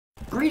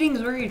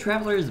Greetings, weary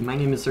travelers. My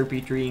name is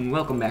SirPetre, and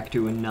welcome back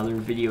to another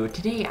video.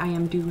 Today I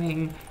am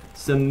doing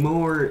some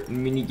more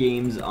mini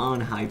games on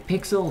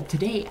Hypixel.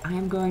 Today I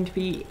am going to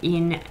be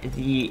in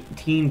the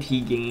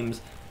TNT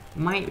games.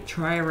 Might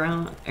try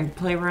around and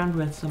play around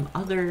with some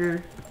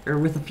other, or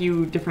with a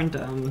few different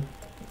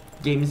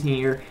games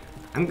here.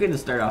 I'm going to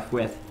start off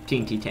with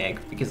TNT Tag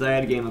because I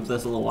had a game of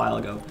this a little while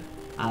ago,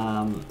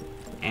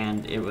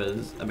 and it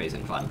was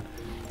amazing fun.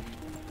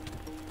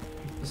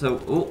 So,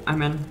 oh,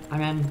 I'm in.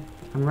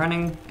 I'm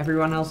running.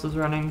 Everyone else is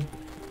running.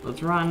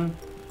 Let's run.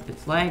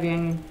 It's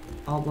lagging.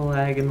 All the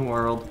lag in the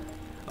world.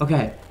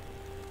 Okay.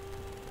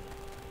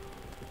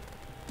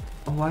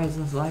 Oh, why is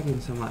this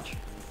lagging so much?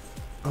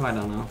 Oh, I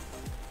don't know.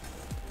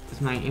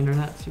 Is my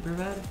internet super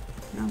bad?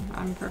 No,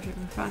 I'm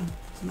perfectly fine.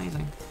 It's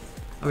amazing.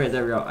 Okay,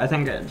 there we go. I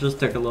think it just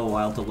took a little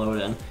while to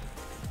load in.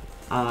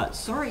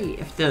 Sorry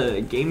if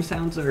the game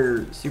sounds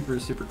are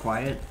super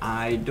quiet.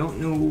 I don't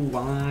know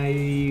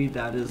why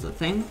that is a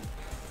thing.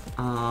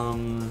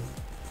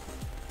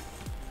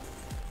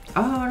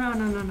 Oh,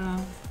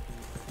 no.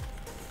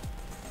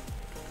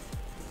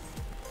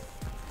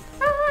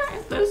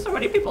 There's so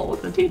many people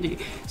with the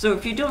TNT. So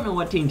if you don't know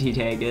what TNT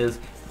Tag is,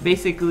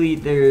 basically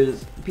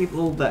there's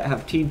people that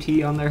have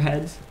TNT on their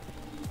heads,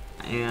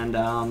 and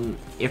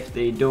if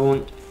they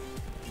don't,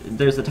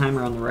 there's a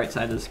timer on the right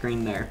side of the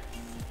screen there.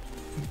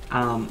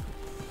 And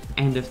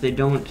if they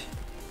don't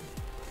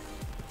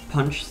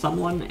punch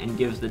someone and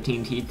gives the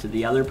TNT to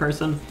the other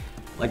person,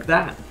 like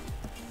that.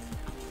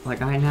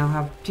 Like I now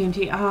have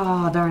TNT.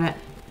 Ah, oh, darn it.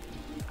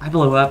 I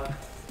blew up.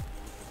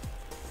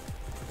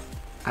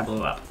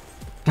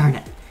 Darn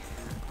it.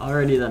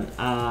 Alrighty then.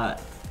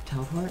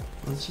 Teleport?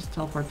 Let's just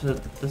teleport to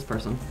this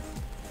person.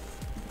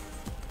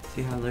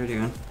 See how they're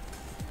doing.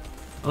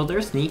 Oh,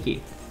 they're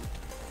sneaky.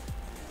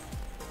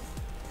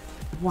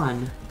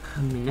 1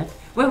 minute.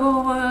 Wait.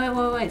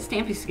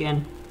 Stampy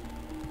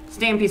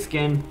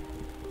skin.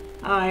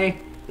 Hi.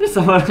 There's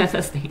someone with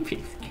a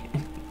Stampy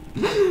skin.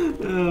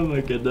 Oh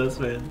my goodness,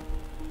 man.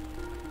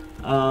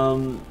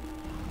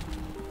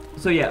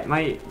 So yeah,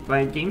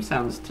 my game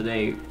sounds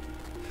today,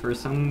 for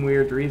some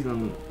weird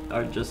reason,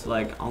 are just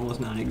like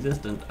almost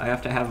non-existent. I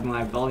have to have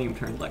my volume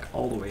turned like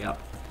all the way up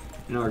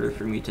in order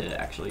for me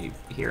to actually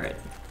hear it.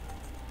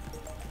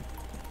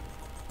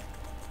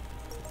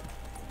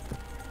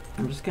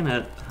 I'm just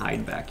gonna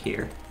hide back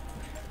here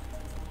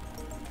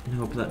and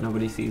hope that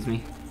nobody sees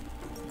me.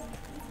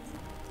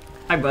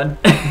 Hi, bud.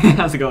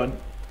 How's it going?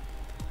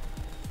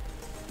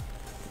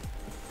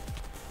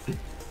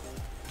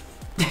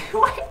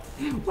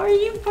 Why are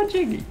you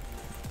punching me?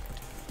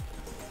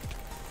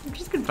 I'm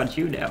just gonna punch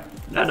you now.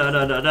 No.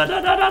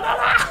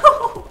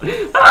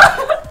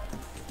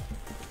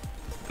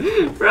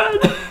 Run!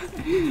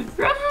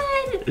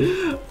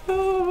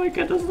 Oh my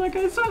goodness, that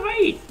guy's so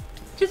mean.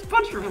 Just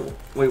punch him.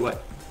 Wait,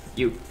 what?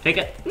 You take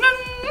it.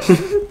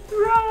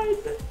 Run!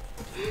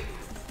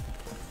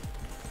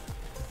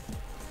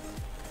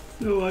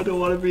 No, I don't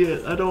want to be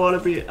it. I don't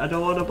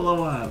want to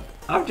blow up.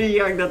 I'm too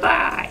young to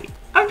die.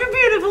 I'm too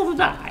beautiful to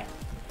die.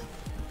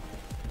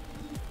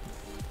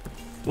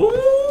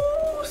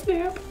 Oh,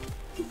 snap.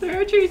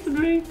 They're chasing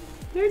me.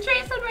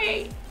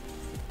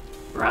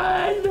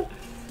 Run.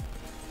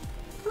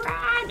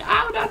 Oh,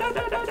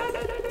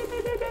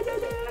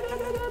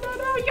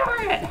 no.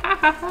 You're it. Ha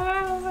ha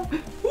ha.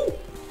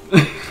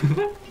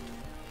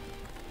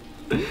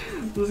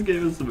 This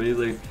game is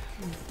amazing.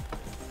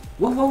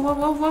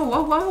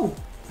 Whoa.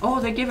 Oh,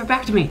 they gave it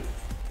back to me.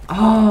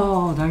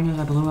 Oh, darn it,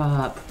 I blew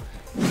up.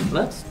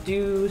 Let's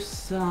do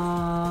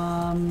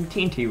some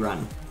TNT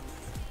Run.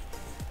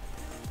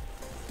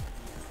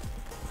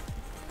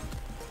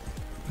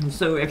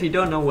 So if you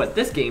don't know what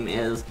this game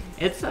is,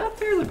 it's a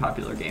fairly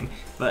popular game,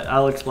 but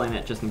I'll explain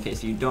it just in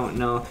case you don't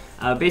know.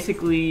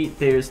 Basically,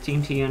 there's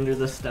TNT under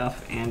this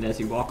stuff, and as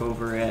you walk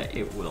over it,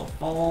 it will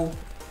fall.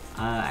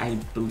 I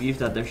believe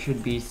that there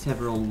should be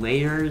several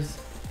layers,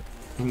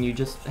 and you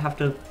just have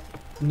to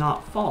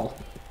not fall.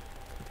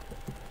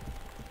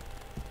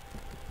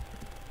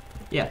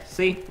 Yeah,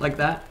 see? Like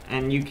that.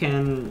 And you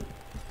can,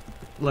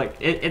 like,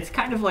 it's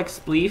kind of like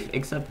spleef,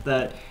 except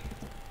that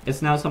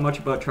it's not so much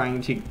about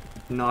trying to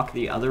knock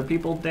the other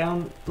people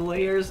down the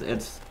layers,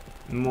 it's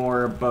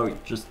more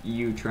about just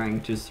you trying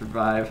to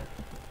survive.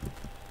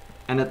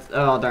 And it's,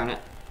 oh darn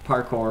it,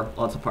 parkour,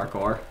 lots of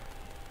parkour.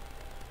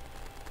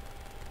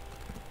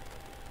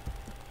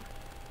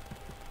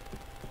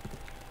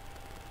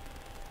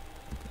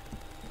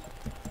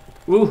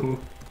 Woohoo,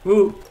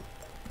 woo,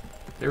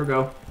 there we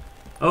go.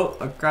 Oh,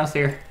 across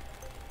here.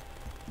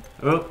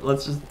 Oh,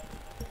 let's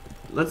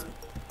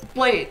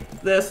play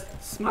this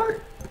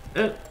smart.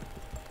 Up.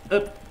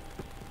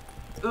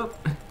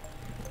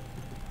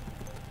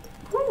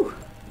 Whew.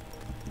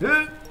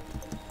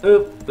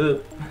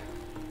 Up.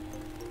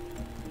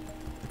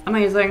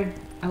 Amazing.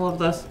 I love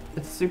this.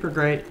 It's super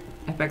great,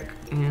 epic,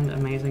 and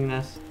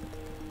amazingness.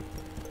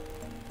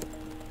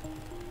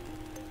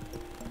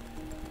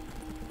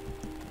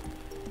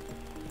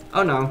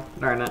 Oh no,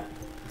 darn it.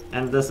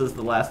 And this is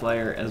the last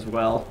layer as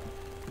well,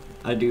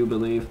 I do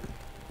believe.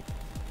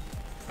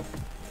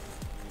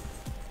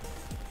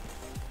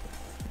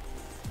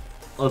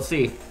 let's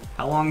see.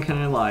 How long can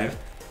I live?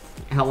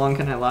 How long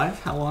can I live?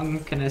 How long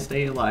can I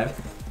stay alive?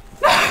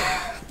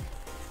 I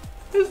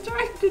was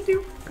trying to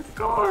do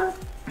parkour,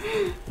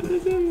 but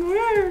it didn't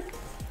work.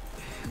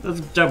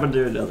 Let's jump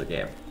into another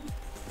game.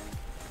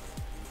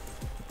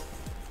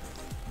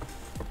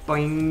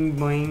 Boing,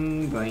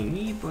 boing,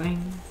 boingy,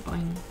 boing,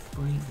 boing,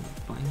 boing,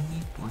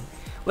 boingy, boing.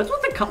 What's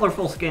with the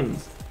colorful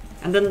skins?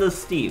 And then the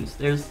Steves.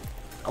 There's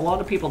a lot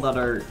of people that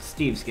are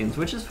Steve skins,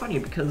 which is funny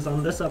because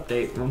on this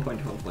update,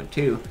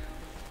 1.12.2,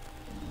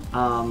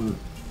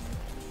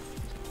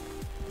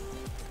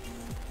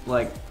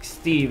 like,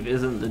 Steve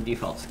isn't the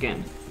default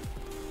skin.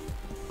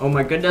 Oh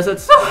my goodness,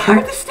 it's so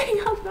hard to stay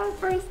on that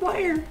first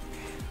layer!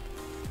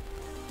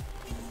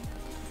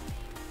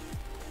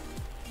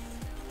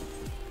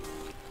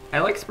 I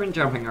like sprint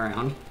jumping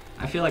around.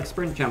 I feel like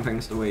sprint jumping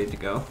is the way to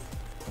go.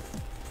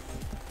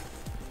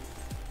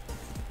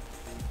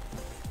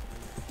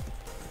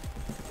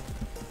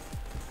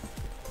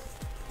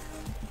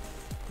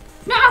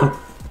 No!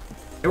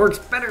 It works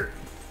better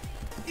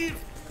if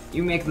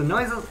you make the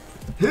noises.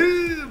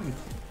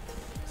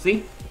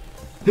 See?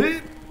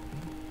 You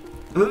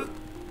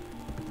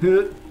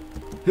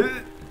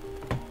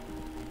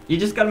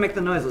just gotta make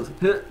the noises.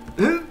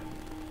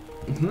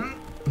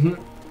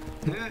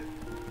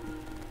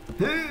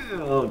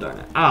 Oh darn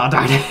it. Oh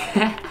darn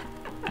it.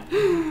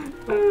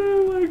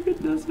 Oh my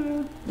goodness,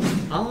 man.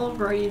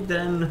 Alright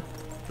then.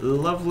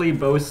 Lovely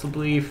bow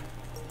spleef.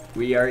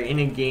 We are in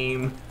a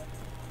game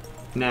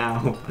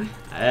now.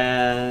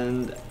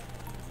 And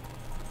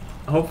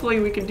hopefully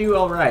we can do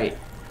alright.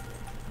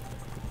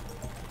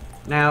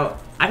 Now,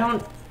 I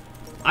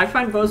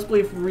find bow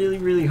spleef really,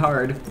 really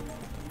hard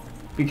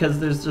because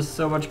there's just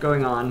so much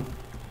going on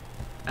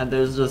and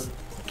there's just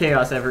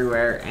chaos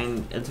everywhere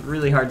and it's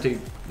really hard to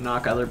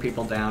knock other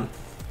people down.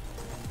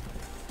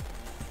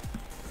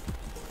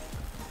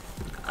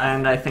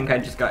 And I think I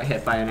just got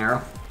hit by an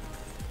arrow.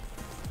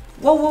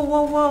 Whoa, whoa,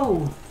 whoa,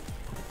 whoa!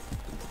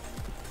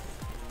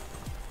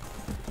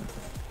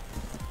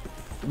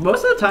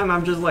 Most of the time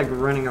I'm just like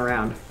running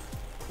around.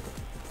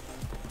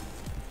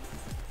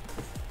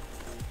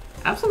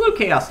 Absolute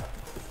chaos.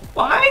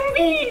 Why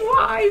me?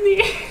 Why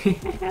me?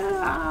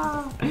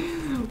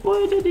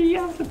 Why did he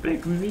have to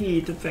pick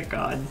me to pick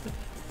on?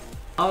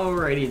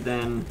 Alrighty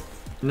then.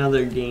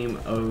 Another game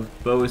of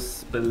bow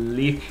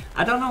spleef.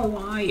 I don't know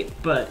why,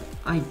 but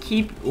I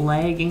keep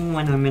lagging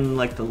when I'm in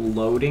like the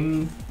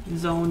loading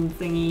zone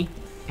thingy.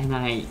 And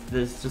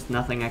there's just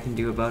nothing I can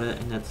do about it,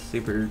 and that's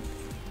super,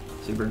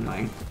 super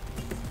annoying.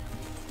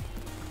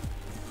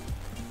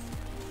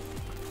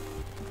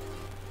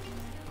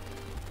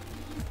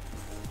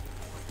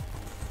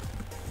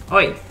 Oh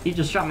wait, he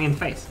just shot me in the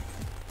face.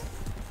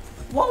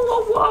 Whoa,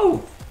 whoa,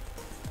 whoa!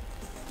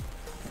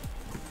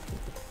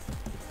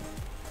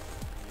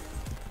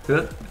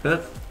 Hup,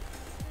 hup.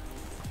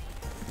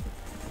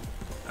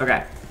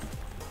 Okay.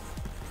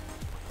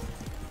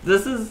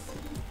 This is...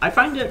 I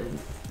find it...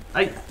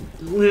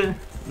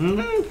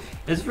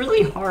 it's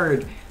really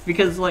hard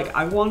because, like,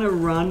 I want to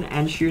run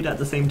and shoot at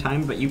the same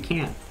time, but you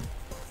can't.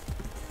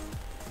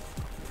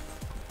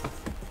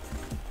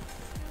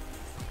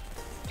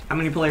 How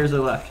many players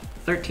are left?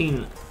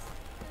 13.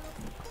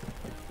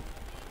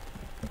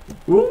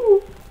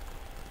 Woo!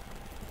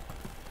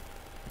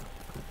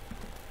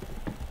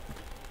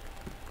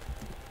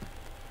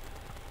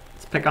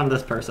 Let's pick on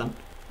this person.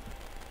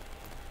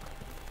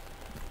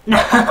 No,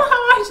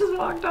 I just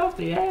walked off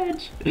the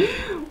edge.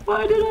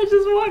 Why did I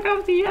just walk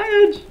off the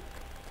edge?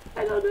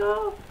 I don't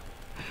know.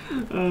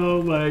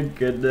 Oh my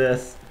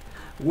goodness.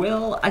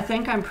 Well, I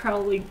think I'm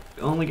probably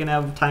only gonna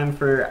have time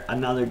for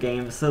another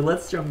game, so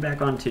let's jump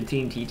back onto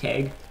TNT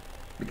Tag,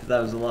 because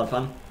that was a lot of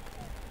fun.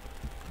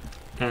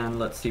 And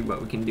let's see what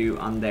we can do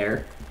on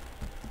there.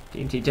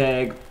 TNT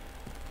Tag.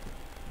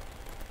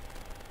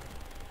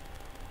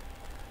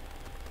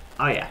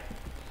 Oh yeah.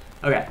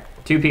 Okay,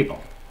 2 people.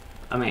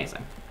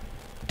 Amazing.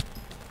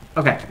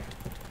 Okay.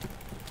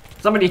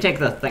 Somebody take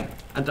the thing.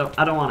 I don't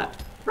want it.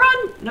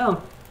 Run!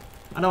 No.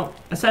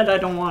 I said I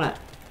don't want it.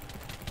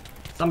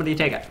 Somebody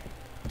take it.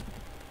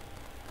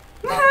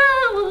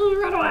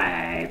 Run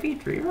away!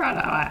 Petre, run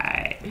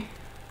away!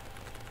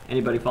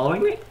 Anybody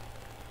following me?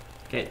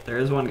 Okay, there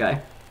is one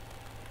guy.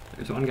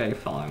 There's one guy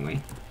following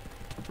me.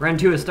 Round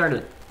 2 has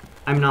started.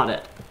 I'm not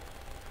it.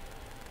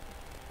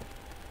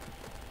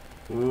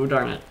 Ooh,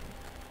 darn it.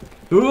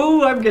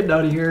 Ooh, I'm getting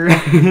out of here.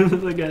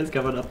 The guy's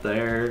coming up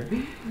there.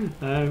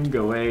 I'm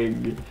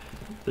going.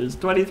 There's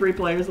 23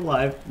 players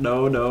alive.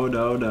 No, no,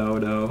 no, no,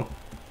 no.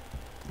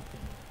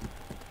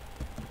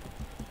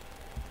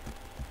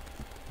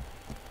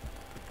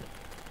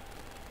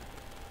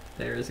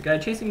 There's a guy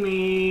chasing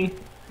me.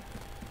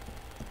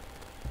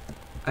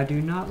 I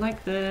do not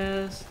like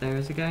this.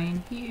 There's a guy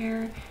in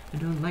here. I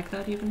don't like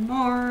that even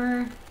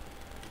more.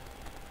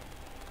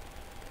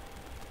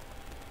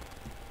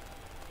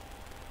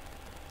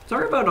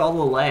 Sorry about all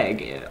the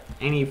lag,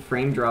 any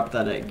frame drop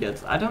that it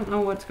gets. I don't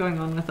know what's going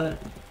on with it.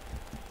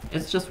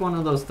 It's just one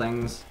of those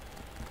things.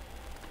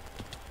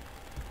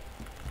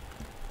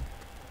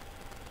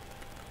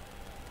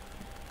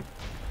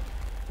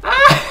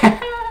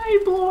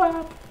 blow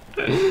up.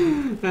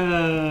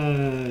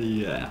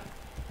 Yeah.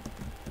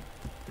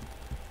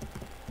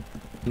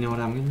 You know what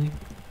I'm gonna do?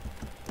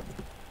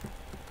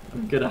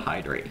 I'm gonna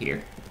hide right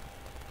here.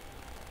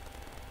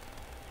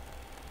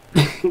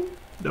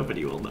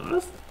 Nobody will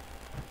notice.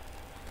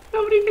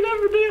 Nobody can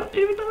ever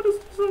even notice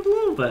this a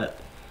little bit.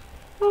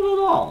 Not at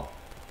all.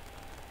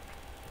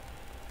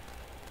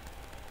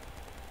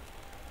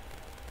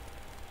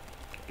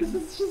 Because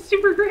it's just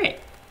super great.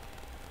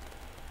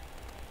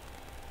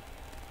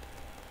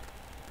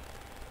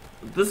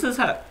 This is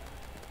how,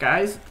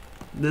 guys,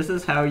 this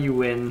is how you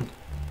win.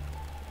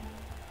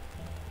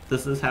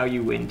 This is how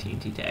you win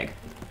TNT tag.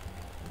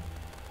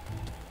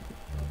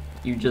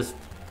 You just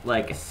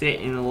like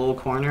sit in a little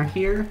corner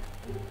here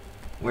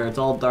where it's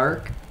all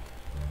dark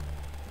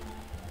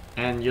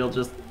and you'll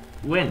just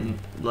win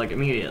like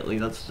immediately.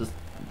 It's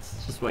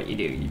just what you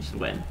do. You just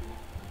win.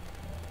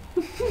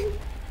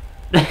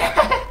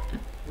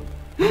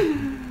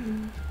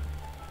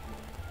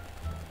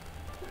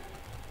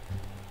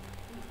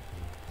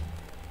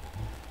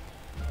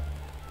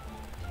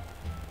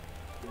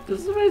 This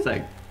is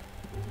amazing.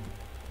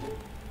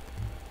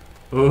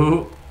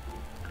 Ooh.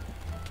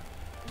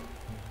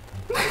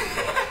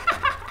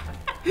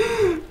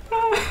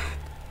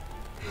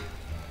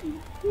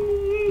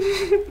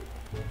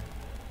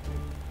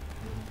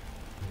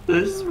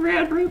 This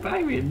ran right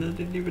by me and I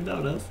didn't even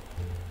notice.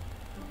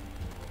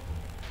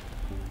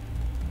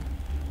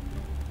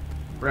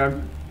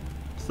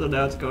 So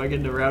now it's going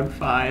into round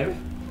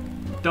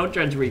 5. Don't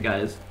judge me,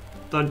 guys.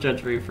 Don't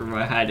judge me for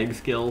my hiding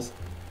skills.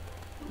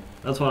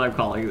 That's what I'm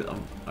calling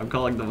them. I'm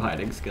calling them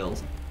hiding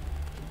skills.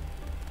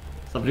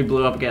 Somebody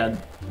blew up again.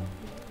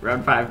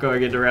 Round 5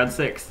 going into round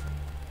 6.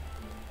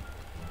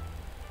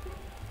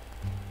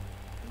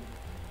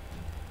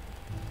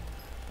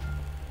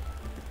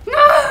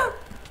 No!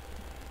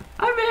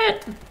 I'm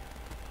it!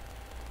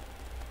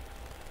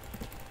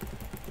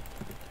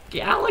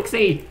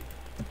 Galaxy!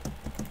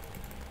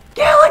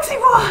 Galaxy,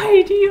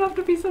 why do you have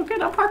to be so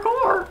good at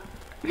parkour?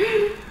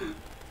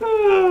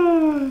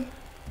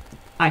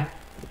 Hi.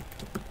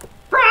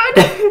 Run!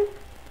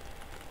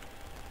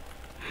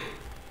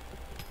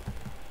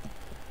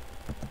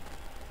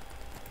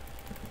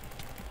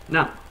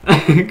 No.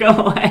 Go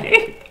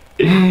away.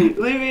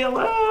 Leave me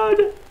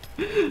alone.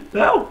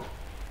 No.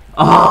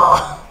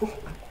 Oh.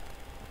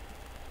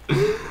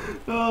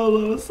 Oh,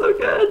 that was so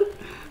good.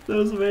 That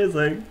was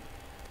amazing.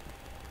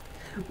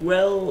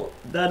 Well,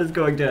 that is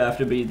going to have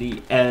to be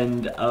the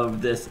end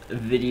of this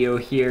video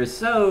here.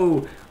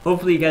 So,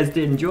 hopefully you guys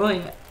did enjoy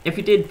it. If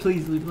you did,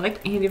 please leave a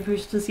like. And if you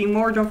wish to see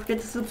more, don't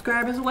forget to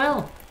subscribe as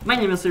well. My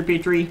name is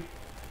SirPetre.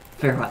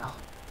 Farewell.